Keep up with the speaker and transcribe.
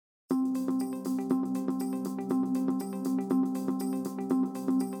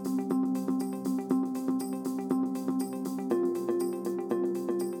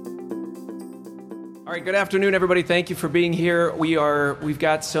All right, good afternoon, everybody. Thank you for being here. We've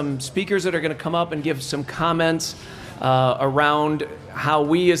got some speakers that are going to come up and give some comments around how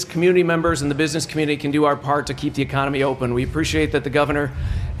we as community members and the business community can do our part to keep the economy open. We appreciate that the governor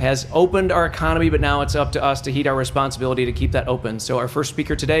has opened our economy, but now it's up to us to heed our responsibility to keep that open. So our first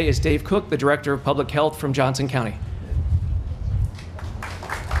speaker today is Dave Cook, the Director of Public Health from Johnson County.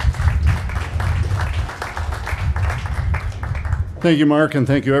 Thank you, Mark, and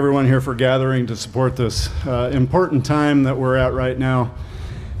thank you everyone here for gathering to support this important time that we're at right now.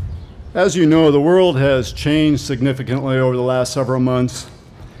 As you know, the world has changed significantly over the last several months.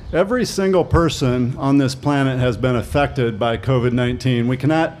 Every single person on this planet has been affected by COVID-19. We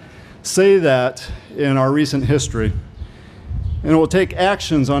cannot say that in our recent history. And it will take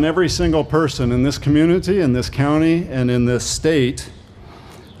actions on every single person in this community, in this county, and in this state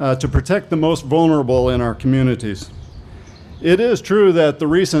to protect the most vulnerable in our communities. It is true that the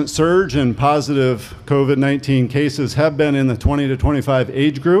recent surge in positive COVID-19 cases have been in the 20 to 25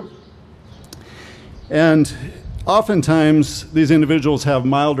 age group. And oftentimes, these individuals have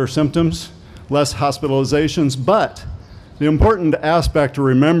milder symptoms, less hospitalizations, but the important aspect to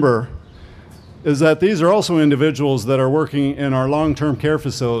remember is that these are also individuals that are working in our long-term care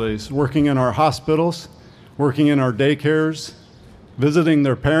facilities, working in our hospitals, working in our daycares, visiting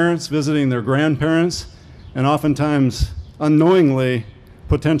their parents, visiting their grandparents, and oftentimes unknowingly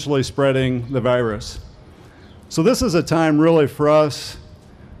potentially spreading the virus. So this is a time really for us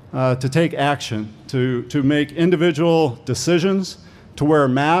to take action, to make individual decisions, to wear a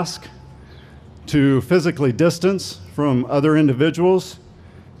mask, to physically distance from other individuals,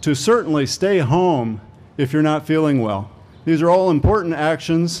 to certainly stay home if you're not feeling well. These are all important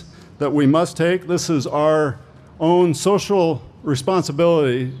actions that we must take. This is our own social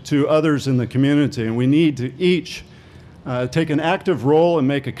responsibility to others in the community, and we need to each take an active role and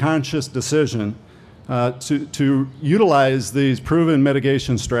make a conscious decision to utilize these proven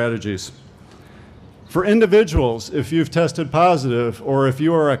mitigation strategies. For individuals, if you've tested positive or if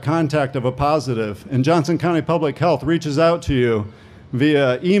you are a contact of a positive and Johnson County Public Health reaches out to you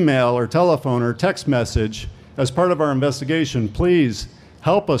via email or telephone or text message as part of our investigation, please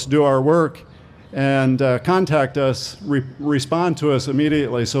help us do our work and contact us, respond to us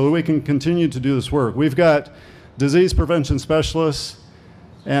immediately so that we can continue to do this work. We've got disease prevention specialists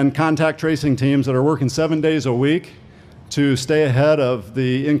and contact tracing teams that are working 7 days a week to stay ahead of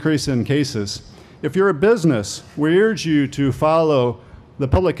the increase in cases. If you're a business, we urge you to follow the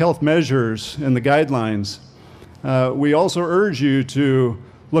public health measures and the guidelines. We also urge you to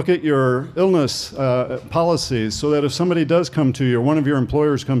look at your illness policies so that if somebody does come to you or one of your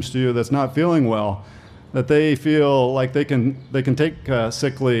employers comes to you that's not feeling well, that they feel like they can take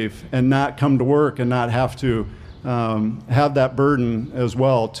sick leave and not come to work and not have to have that burden as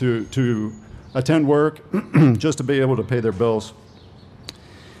well to attend work just to be able to pay their bills.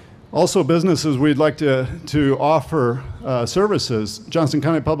 Also, businesses, we'd like to offer services. Johnson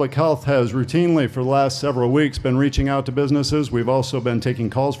County Public Health has routinely for the last several weeks been reaching out to businesses. We've also been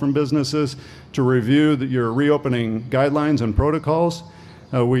taking calls from businesses to review your reopening guidelines and protocols.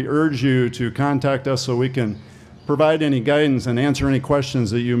 We urge you to contact us so we can provide any guidance and answer any questions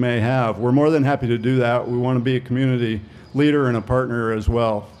that you may have. We're more than happy to do that. We want to be a community leader and a partner as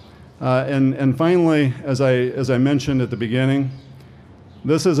well. And finally, as I mentioned at the beginning,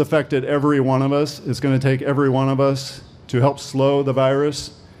 this has affected every one of us. It's going to take every one of us to help slow the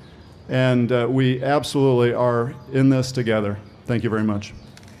virus, and we absolutely are in this together. Thank you very much.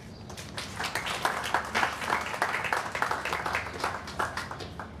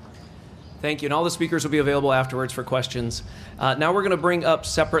 Thank you, and all the speakers will be available afterwards for questions. Now we're going to bring up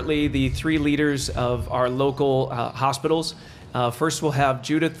separately the three leaders of our local hospitals. First, we'll have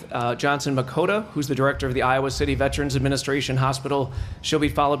Judith Johnson Makota, who's the director of the Iowa City Veterans Administration Hospital. She'll be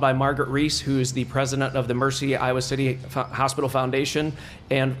followed by Margaret Reese, who is the president of the Mercy Iowa City Hospital Foundation.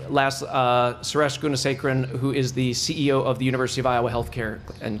 And last, Suresh Gunasekaran, who is the CEO of the University of Iowa Healthcare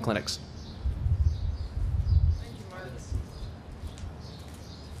and Clinics.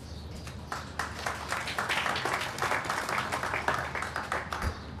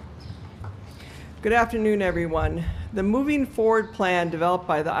 Good afternoon, everyone. The Moving Forward plan developed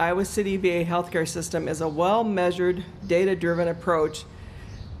by the Iowa City VA healthcare system is a well-measured, data-driven approach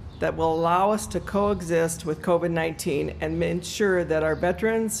that will allow us to coexist with COVID-19 and ensure that our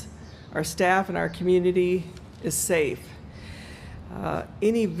veterans, our staff, and our community is safe.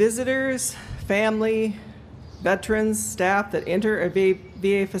 Any visitors, family, veterans, staff that enter a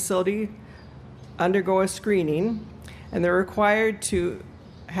VA facility undergo a screening, and they're required to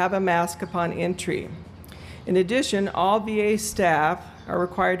have a mask upon entry. In addition, all VA staff are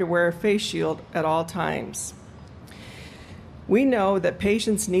required to wear a face shield at all times. We know that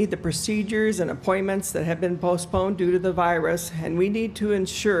patients need the procedures and appointments that have been postponed due to the virus, and we need to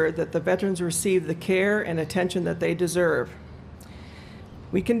ensure that the veterans receive the care and attention that they deserve.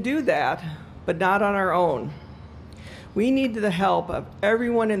 We can do that, but not on our own. We need the help of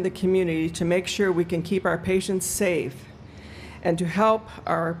everyone in the community to make sure we can keep our patients safe and to help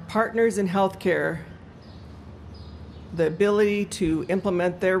our partners in healthcare the ability to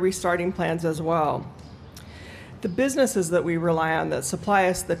implement their restarting plans as well. The businesses that we rely on that supply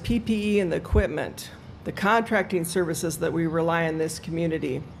us the PPE and the equipment, the contracting services that we rely on in this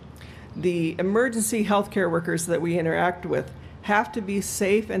community, the emergency healthcare workers that we interact with have to be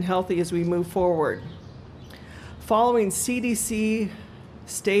safe and healthy as we move forward. Following CDC,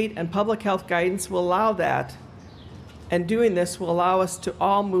 state, and public health guidance will allow that, and doing this will allow us to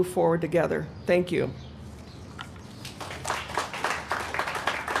all move forward together. Thank you.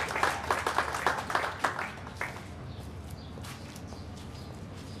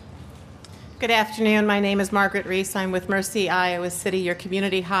 Good afternoon. My name is Margaret Reese. I'm with Mercy Iowa City, your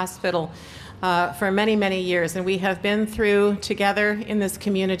community hospital, for many, many years. And we have been through together in this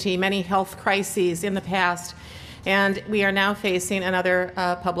community many health crises in the past. And we are now facing another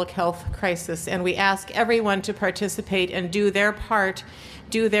public health crisis. And we ask everyone to participate and do their part,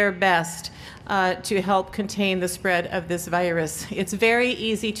 do their best to help contain the spread of this virus. It's very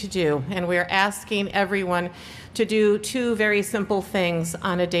easy to do, and we're asking everyone to do two very simple things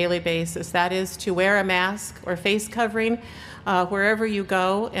on a daily basis. That is to wear a mask or face covering wherever you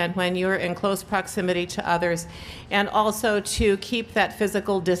go and when you're in close proximity to others, and also to keep that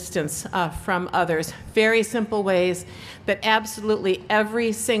physical distance from others. Very simple ways that absolutely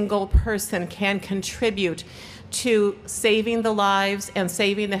every single person can contribute to saving the lives and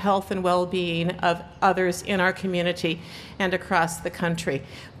saving the health and well-being of others in our community and across the country.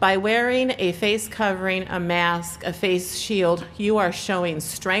 By wearing a face covering, a mask, a face shield, you are showing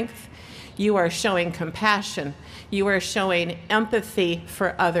strength, you are showing compassion, you are showing empathy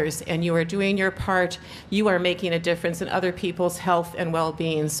for others, and you are doing your part. You are making a difference in other people's health and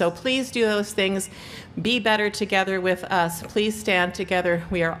well-being. So please do those things. Be better together with us. Please stand together.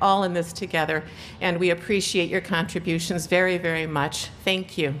 We are all in this together, and we appreciate your contributions very, very much.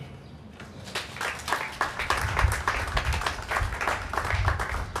 Thank you.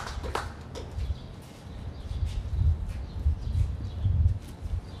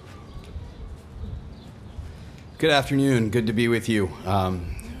 Good afternoon. Good to be with you.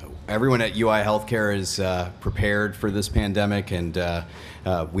 Everyone at UI Healthcare is prepared for this pandemic, and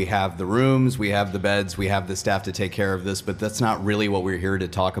we have the rooms, we have the beds, we have the staff to take care of this, but that's not really what we're here to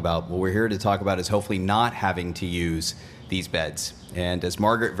talk about. What we're here to talk about is hopefully not having to use these beds. And as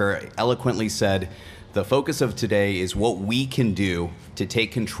Margaret very eloquently said, the focus of today is what we can do to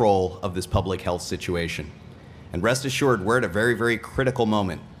take control of this public health situation. And rest assured, we're at a very, very critical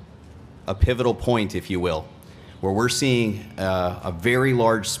moment, a pivotal point, if you will, where we're seeing a very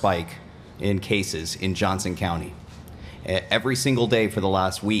large spike in cases in Johnson County. Every single day for the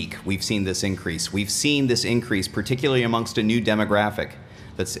last week, we've seen this increase. We've seen this increase particularly amongst a new demographic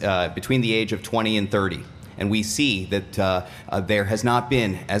that's between the age of 20 and 30. And we see that there has not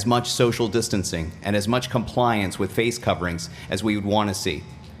been as much social distancing and as much compliance with face coverings as we would want to see.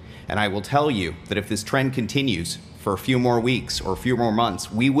 And I will tell you that if this trend continues for a few more weeks or a few more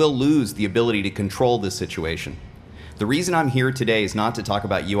months, we will lose the ability to control this situation. The reason I'm here today is not to talk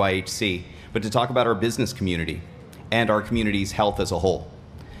about UIHC, but to talk about our business community and our community's health as a whole.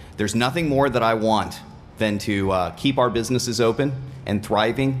 There's nothing more that I want than to keep our businesses open and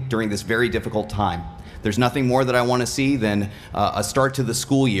thriving during this very difficult time. There's nothing more that I want to see than a start to the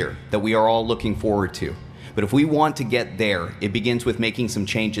school year that we are all looking forward to. But if we want to get there, it begins with making some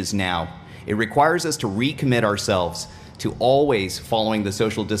changes now. It requires us to recommit ourselves to always following the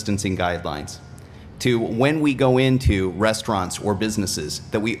social distancing guidelines, to when we go into restaurants or businesses,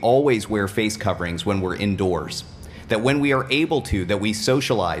 that we always wear face coverings when we're indoors, that when we are able to, that we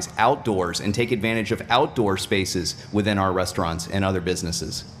socialize outdoors and take advantage of outdoor spaces within our restaurants and other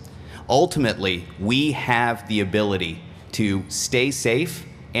businesses. Ultimately, we have the ability to stay safe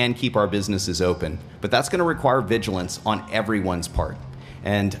and keep our businesses open, but that's going to require vigilance on everyone's part.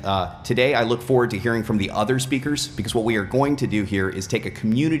 And today I look forward to hearing from the other speakers, because what we are going to do here is take a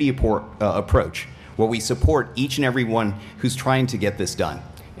community approach where we support each and every one who's trying to get this done.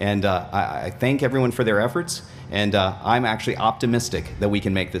 And I thank everyone for their efforts, and I'm actually optimistic that we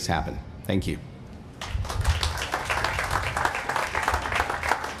can make this happen. Thank you.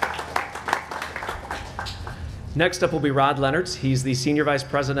 Next up will be Rod Lennertz. He's the Senior Vice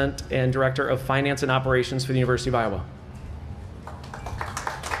President and Director of Finance and Operations for the University of Iowa.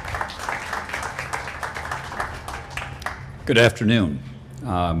 Good afternoon.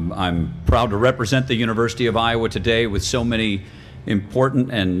 I'm proud to represent the University of Iowa today with so many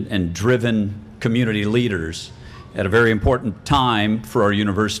important and driven community leaders at a very important time for our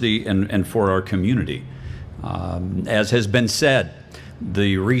university and for our community. As has been said,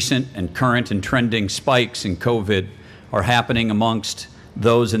 the recent and current and trending spikes in COVID are happening amongst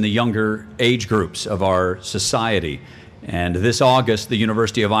those in the younger age groups of our society. And this August, the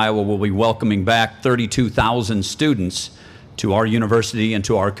University of Iowa will be welcoming back 32,000 students to our university and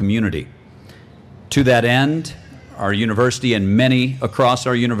to our community. To that end, our university and many across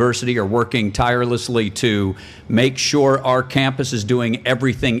our university are working tirelessly to make sure our campus is doing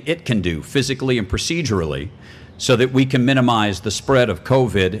everything it can do physically and procedurally so that we can minimize the spread of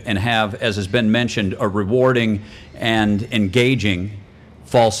COVID and have, as has been mentioned, a rewarding and engaging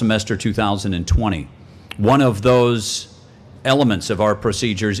fall semester 2020. One of those elements of our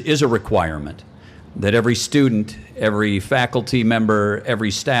procedures is a requirement that every student, every faculty member,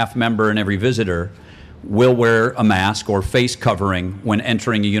 every staff member, and every visitor will wear a mask or face covering when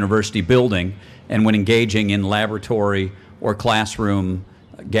entering a university building and when engaging in laboratory or classroom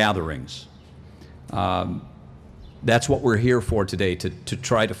gatherings. That's what we're here for today, to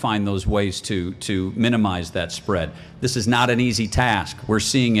try to find those ways to minimize that spread. This is not an easy task. We're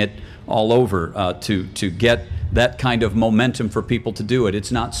seeing it all over to get that kind of momentum for people to do it.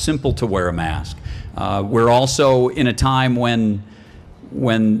 It's not simple to wear a mask. We're also in a time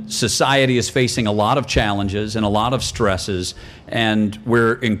when society is facing a lot of challenges and a lot of stresses, and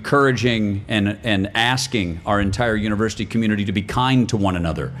we're encouraging and asking our entire university community to be kind to one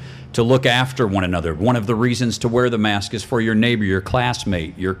another, to look after one another. One of the reasons to wear the mask is for your neighbor, your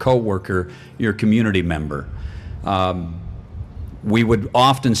classmate, your coworker, your community member. We would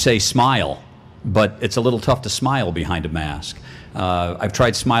often say smile, but it's a little tough to smile behind a mask. I've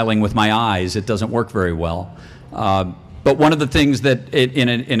tried smiling with my eyes. It doesn't work very well. But one of the things that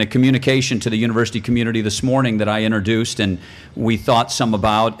in a communication to the university community this morning that I introduced and we thought some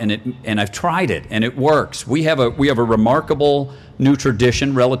about, and I've tried it and it works. We have a remarkable new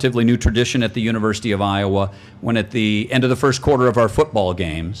tradition, relatively new tradition at the University of Iowa, when at the end of the first quarter of our football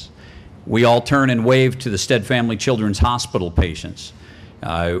games, we all turn and wave to the Stead Family Children's Hospital patients.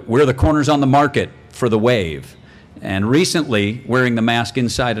 We're the corners on the market for the wave. And recently, wearing the mask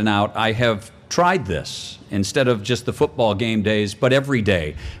inside and out, I have tried this instead of just the football game days, but every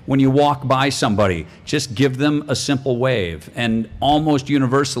day. When you walk by somebody, just give them a simple wave. And almost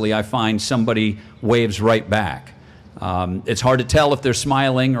universally, I find somebody waves right back. It's hard to tell if they're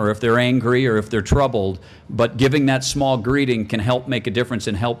smiling or if they're angry or if they're troubled, but giving that small greeting can help make a difference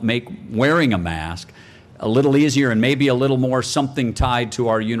and help make wearing a mask a little easier and maybe a little more something tied to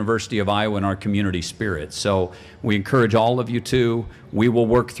our University of Iowa and our community spirit. So we encourage all of you to. We will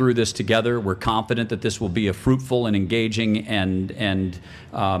work through this together. We're confident that this will be a fruitful and engaging and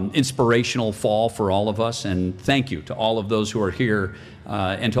inspirational fall for all of us. And thank you to all of those who are here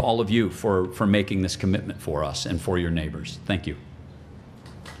and to all of you for making this commitment for us and for your neighbors. Thank you.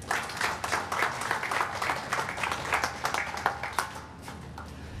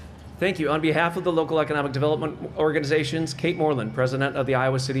 Thank you. On behalf of the local economic development organizations, Kate Moreland, President of the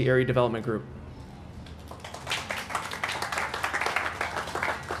Iowa City Area Development Group.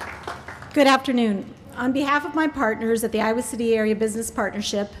 Good afternoon. On behalf of my partners at the Iowa City Area Business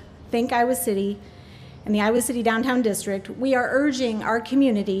Partnership, Think Iowa City, and the Iowa City Downtown District, we are urging our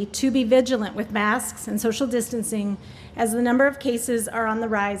community to be vigilant with masks and social distancing as the number of cases are on the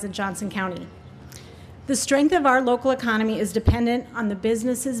rise in Johnson County. The strength of our local economy is dependent on the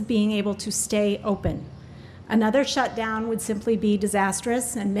businesses being able to stay open. Another shutdown would simply be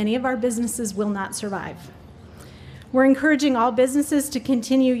disastrous, and many of our businesses will not survive. We're encouraging all businesses to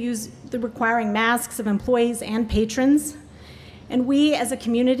continue requiring masks of employees and patrons, and we as a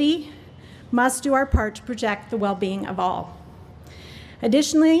community must do our part to protect the well-being of all.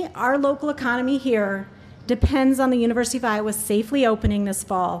 Additionally, our local economy here depends on the University of Iowa safely opening this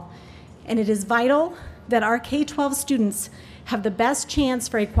fall, and it is vital that our K-12 students have the best chance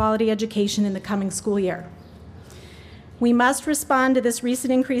for a quality education in the coming school year. We must respond to this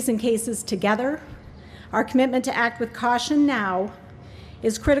recent increase in cases together. Our commitment to act with caution now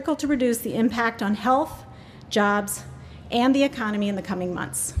is critical to reduce the impact on health, jobs, and the economy in the coming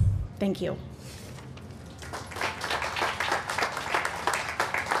months. Thank you.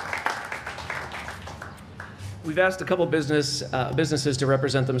 We've asked a couple businesses to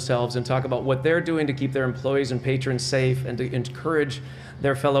represent themselves and talk about what they're doing to keep their employees and patrons safe and to encourage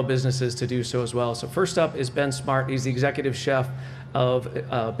their fellow businesses to do so as well. So first up is Ben Smart. He's the executive chef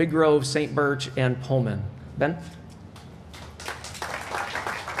of Big Grove, St. Birch, and Pullman. Ben?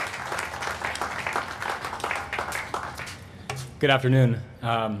 Good afternoon.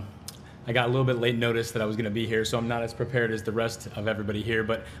 I got a little bit late notice that I was going to be here, so I'm not as prepared as the rest of everybody here,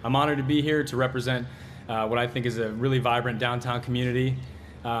 but I'm honored to be here to represent what I think is a really vibrant downtown community.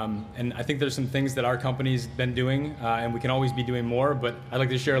 And I think there's some things that our company's been doing, and we can always be doing more, but I'd like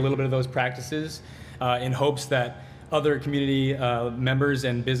to share a little bit of those practices in hopes that other community members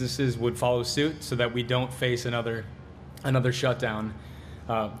and businesses would follow suit so that we don't face another shutdown.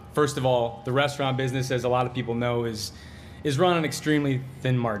 First of all, the restaurant business, as a lot of people know, is run on extremely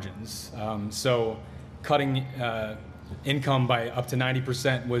thin margins. So cutting income by up to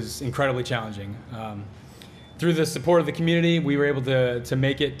 90% was incredibly challenging. Through the support of the community, we were able to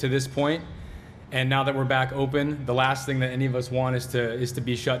make it to this point. And now that we're back open, the last thing that any of us want is to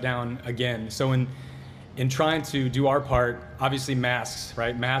be shut down again. So in trying to do our part, obviously masks,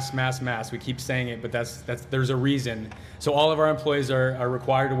 right? Masks. We keep saying it, but there's a reason. So all of our employees are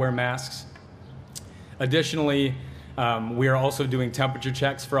required to wear masks. Additionally, we are also doing temperature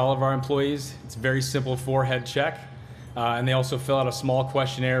checks for all of our employees. It's a very simple forehead check. And they also fill out a small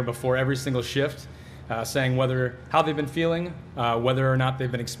questionnaire before every single shift saying how they've been feeling, whether or not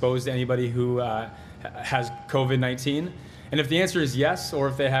they've been exposed to anybody who has COVID-19. And if the answer is yes, or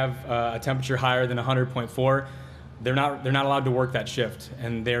if they have a temperature higher than 100.4, they're not allowed to work that shift.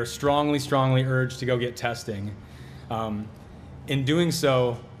 And they're strongly urged to go get testing. In doing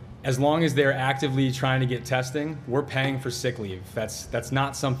so, as long as they're actively trying to get testing, we're paying for sick leave. That's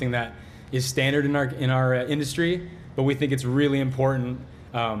not something that is standard in our industry, but we think it's really important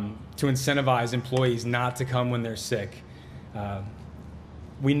to incentivize employees not to come when they're sick.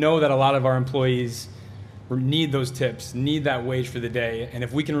 We know that a lot of our employees need those tips, need that wage for the day, and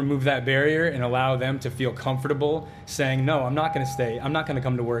if we can remove that barrier and allow them to feel comfortable saying, no, I'm not going to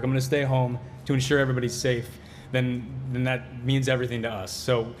come to work, I'm going to stay home to ensure everybody's safe, then that means everything to us.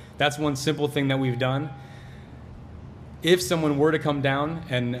 So that's one simple thing that we've done. If someone were to come down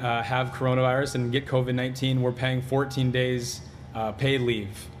and have coronavirus and get COVID-19, we're paying 14 days paid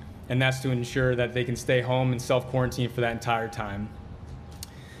leave, and that's to ensure that they can stay home and self-quarantine for that entire time.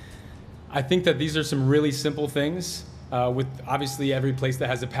 I think that these are some really simple things. With obviously every place that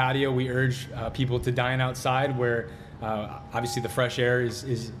has a patio, we urge people to dine outside where obviously the fresh air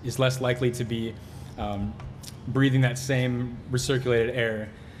is less likely to be breathing that same recirculated air.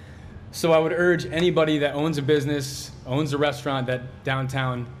 So I would urge anybody that owns a business, owns a restaurant that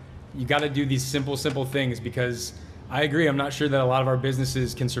downtown, you got to do these simple things, because I agree, I'm not sure that a lot of our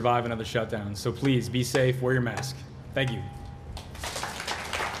businesses can survive another shutdown. So please be safe, wear your mask. Thank you.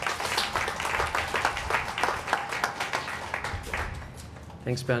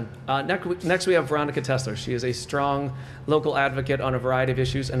 Thanks, Ben. Next, we have Veronica Tesler. She is a strong local advocate on a variety of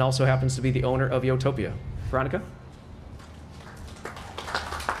issues and also happens to be the owner of Yotopia. Veronica?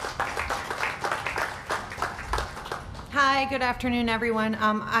 Hi, good afternoon, everyone.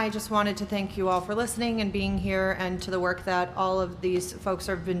 I just wanted to thank you all for listening and being here, and to the work that all of these folks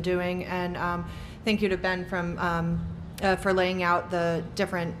have been doing. And thank you to Ben for laying out the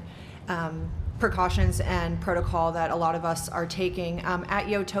different precautions and protocol that a lot of us are taking. At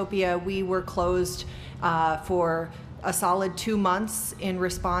Yotopia, we were closed for a solid 2 months in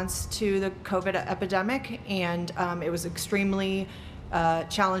response to the COVID epidemic, and it was extremely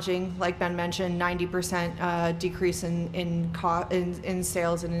challenging. Like Ben mentioned, 90% decrease in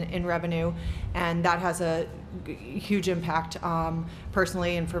sales and in revenue, and that has a huge impact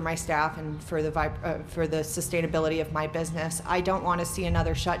personally and for my staff and for the sustainability of my business. I don't want to see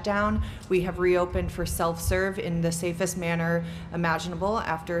another shutdown. We have reopened for self-serve in the safest manner imaginable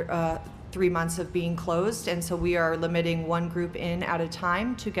after 3 months of being closed, and so we are limiting one group in at a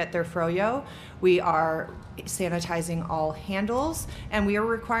time to get their froyo. We are sanitizing all handles, and we are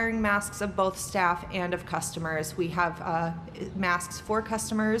requiring masks of both staff and of customers. We have masks for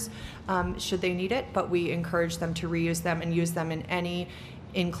customers should they need it, but we encourage them to reuse them and use them in any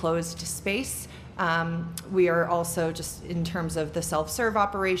enclosed space. We are also, just in terms of the self-serve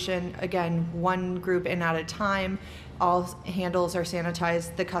operation, again, one group in at a time. All handles are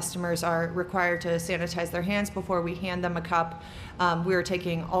sanitized. The customers are required to sanitize their hands before we hand them a cup. We are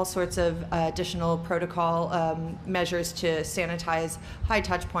taking all sorts of additional protocol measures to sanitize high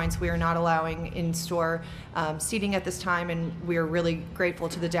touch points. We are not allowing in-store seating at this time, and we are really grateful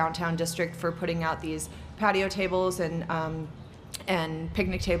to the downtown district for putting out these patio tables and and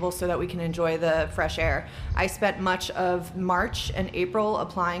picnic tables so that we can enjoy the fresh air. I spent much of March and April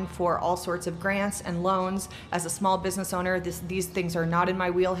applying for all sorts of grants and loans. As a small business owner, these things are not in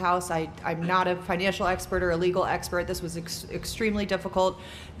my wheelhouse. I'm not a financial expert or a legal expert. This was extremely difficult.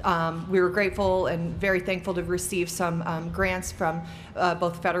 We were grateful and very thankful to receive some grants from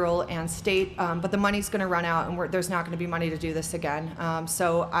both federal and state, but the money's going to run out, and there's not going to be money to do this again.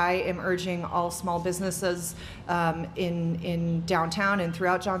 So I am urging all small businesses in downtown and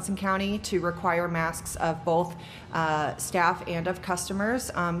throughout Johnson County to require masks of both staff and of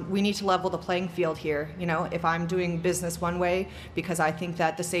customers. We need to level the playing field here. You know, if I'm doing business one way because I think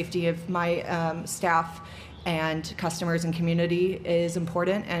that the safety of my staff and customers and community is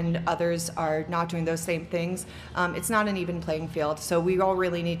important, and others are not doing those same things, it's not an even playing field. So we all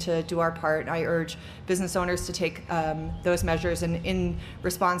really need to do our part. I urge business owners to take those measures, and in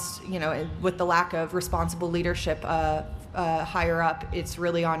response, you know, with the lack of responsible leadership higher up, it's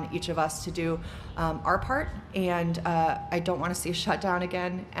really on each of us to do our part. And I don't want to see a shutdown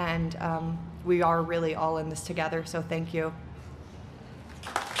again, and we are really all in this together, so thank you.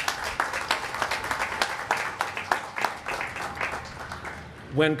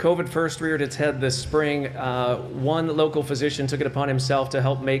 When COVID first reared its head this spring, one local physician took it upon himself to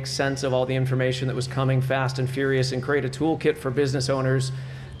help make sense of all the information that was coming fast and furious and create a toolkit for business owners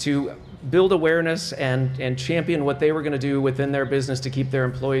to build awareness and champion what they were going to do within their business to keep their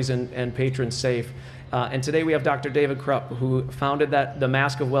employees and patrons safe. And today we have Dr. David Krupp, who founded the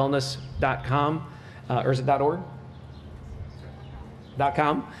maskofwellness.com, or is it .org?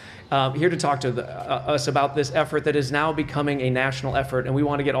 .com. Here to talk to us about this effort that is now becoming a national effort, and we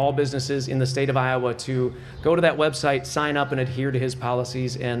want to get all businesses in the state of Iowa to go to that website, sign up, and adhere to his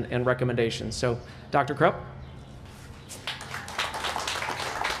policies and recommendations. So, Dr. Krupp?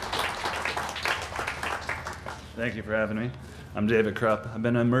 Thank you for having me. I'm David Krupp. I've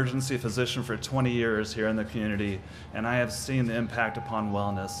been an emergency physician for 20 years here in the community, and I have seen the impact upon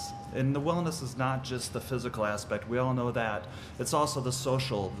wellness. And the wellness is not just the physical aspect, we all know that. It's also the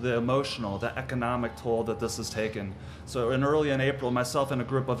social, the emotional, the economic toll that this has taken. So early in April, myself and a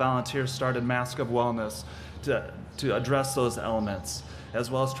group of volunteers started Mask of Wellness to address those elements,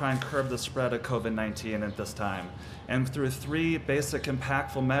 as well as try and curb the spread of COVID-19 at this time. And through 3 basic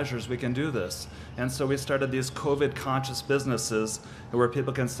impactful measures, we can do this. And so we started these COVID-conscious businesses where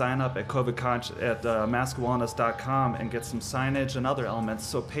people can sign up at maskofwellness.com and get some signage and other elements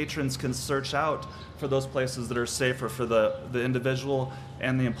so patrons can search out for those places that are safer for the individual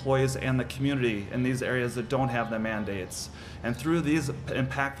and the employees and the community in these areas that don't have the mandates. And through these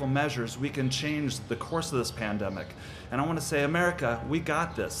impactful measures, we can change the course of this pandemic. And I want to say, America, we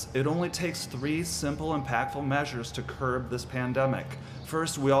got this. It only takes 3 simple, impactful measures to curb this pandemic.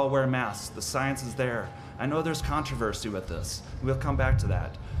 First, we all wear masks. The science is there. I know there's controversy with this. We'll come back to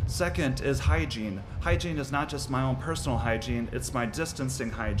that. Second is hygiene. Hygiene is not just my own personal hygiene, it's my distancing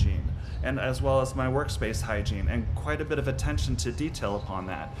hygiene, and as well as my workspace hygiene, and quite a bit of attention to detail upon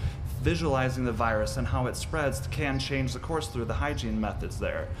that. Visualizing the virus and how it spreads can change the course through the hygiene methods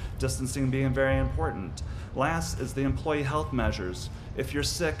there. Distancing being very important. Last is the employee health measures. If you're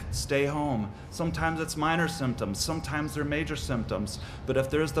sick, stay home. Sometimes it's minor symptoms, sometimes they're major symptoms, but if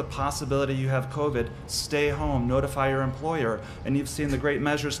there's the possibility you have COVID, stay home, notify your employer, and you've seen the great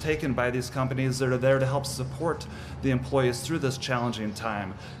measures taken by these companies that are there to help support the employees through this challenging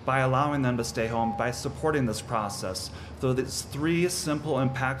time by allowing them to stay home, by supporting this process. So these 3 simple,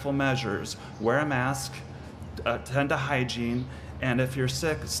 impactful measures: wear a mask, attend to hygiene, and if you're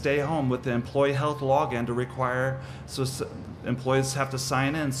sick, stay home, with the employee health login to require, so employees have to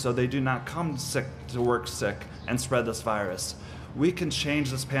sign in so they do not come sick to work sick and spread this virus. We can change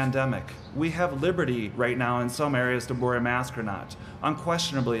this pandemic. We have liberty right now in some areas to wear a mask or not.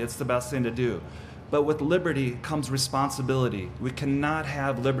 Unquestionably, it's the best thing to do. But with liberty comes responsibility. We cannot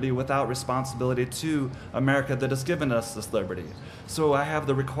have liberty without responsibility to America that has given us this liberty. So I have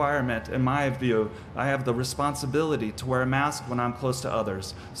the requirement, in my view, I have the responsibility to wear a mask when I'm close to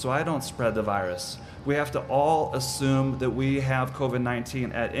others, so I don't spread the virus. We have to all assume that we have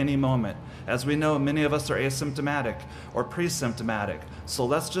COVID-19 at any moment. As we know, many of us are asymptomatic or pre-symptomatic. So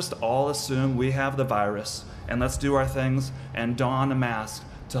let's just all assume we have the virus, and let's do our things and don a mask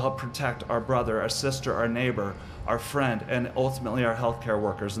to help protect our brother, our sister, our neighbor, our friend, and ultimately our healthcare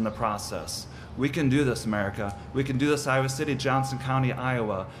workers in the process. We can do this, America. We can do this, Iowa City, Johnson County,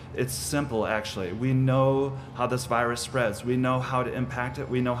 Iowa. It's simple, actually. We know how this virus spreads. We know how to impact it.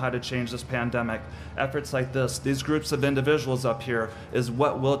 We know how to change this pandemic. Efforts like this, these groups of individuals up here, is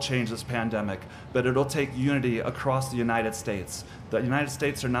what will change this pandemic. But it'll take unity across the United States. The United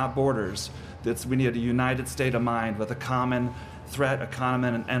States are not borders. We need a united state of mind with a common threat,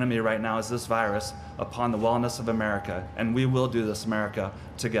 economy, and enemy right now is this virus upon the wellness of America, and we will do this, America,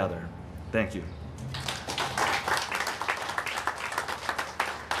 together. Thank you.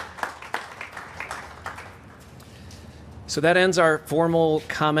 So that ends our formal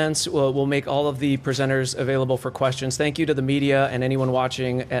comments. We'll make all of the presenters available for questions. Thank you to the media and anyone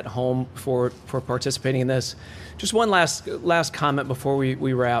watching at home for participating in this. Just one last comment before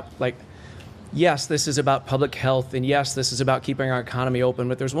we wrap. Like, yes, this is about public health, and yes, this is about keeping our economy open,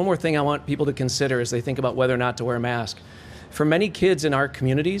 but there's one more thing I want people to consider as they think about whether or not to wear a mask. For many kids in our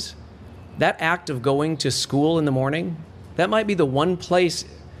communities, that act of going to school in the morning, that might be the one place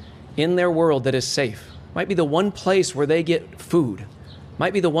in their world that is safe. Might be the one place where they get food.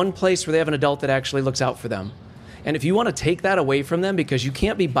 Might be the one place where they have an adult that actually looks out for them. And if you want to take that away from them because you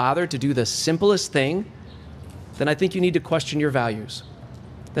can't be bothered to do the simplest thing, then I think you need to question your values.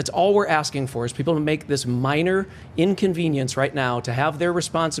 That's all we're asking for, is people to make this minor inconvenience right now to have their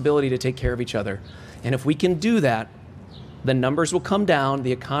responsibility to take care of each other. And if we can do that, the numbers will come down,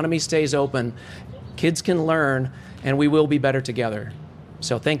 the economy stays open, kids can learn, and we will be better together.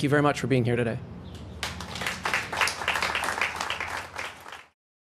 So thank you very much for being here today.